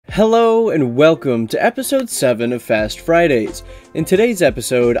Hello and welcome to episode 7 of Fast Fridays. In today's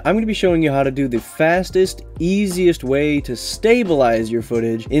episode, I'm going to be showing you how to do the fastest, easiest way to stabilize your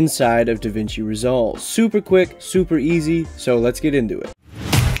footage inside of Davinci Resolve. Super quick, super easy, so let's get into it.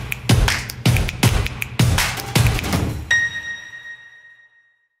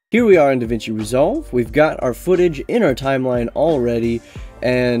 Here we are in Davinci Resolve. We've got our footage in our timeline already,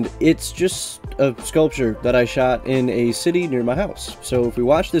 and it's just a sculpture that I shot in a city near my house. So if we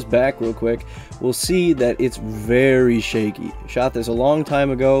watch this back real quick, we'll see that it's very shaky. I shot this a long time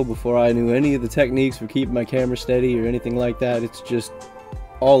ago before I knew any of the techniques for keeping my camera steady or anything like that. It's just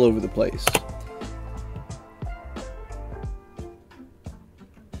all over the place.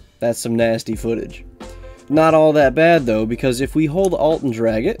 That's some nasty footage. Not all that bad though, because if we hold Alt and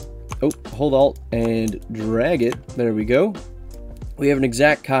drag it, hold Alt and drag it, there we go, we have an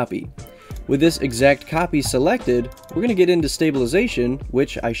exact copy. With this exact copy selected, we're going to get into stabilization,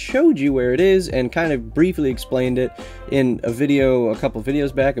 which I showed you where it is and kind of briefly explained it in a video a couple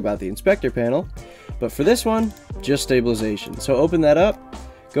videos back about the inspector panel. But for this one, just stabilization. So open that up,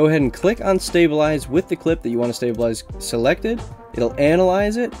 go ahead and click on stabilize with the clip that you want to stabilize selected. It'll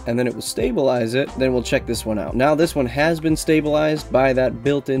analyze it, and then it will stabilize it. Then we'll check this one out. Now this one has been stabilized by that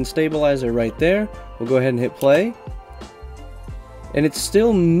built-in stabilizer right there. We'll go ahead and hit play. And it's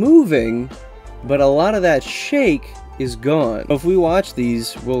still moving, but a lot of that shake is gone. If we watch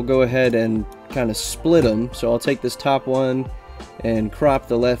these, we'll go ahead and kind of split them. So I'll take this top one and crop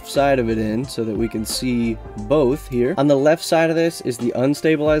the left side of it in so that we can see both here. On the left side of this is the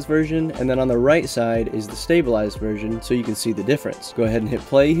unstabilized version, and then on the right side is the stabilized version, so you can see the difference. Go ahead and hit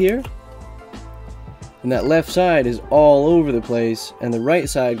play here. And that left side is all over the place, and the right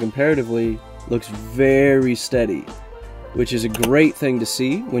side comparatively looks very steady, which is a great thing to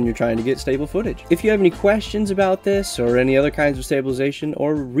see when you're trying to get stable footage. If you have any questions about this or any other kinds of stabilization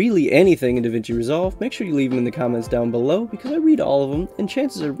or really anything in Davinci Resolve, make sure you leave them in the comments down below because I read all of them and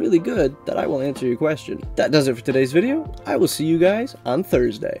chances are really good that I will answer your question. That does it for today's video. I will see you guys on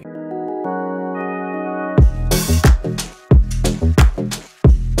Thursday.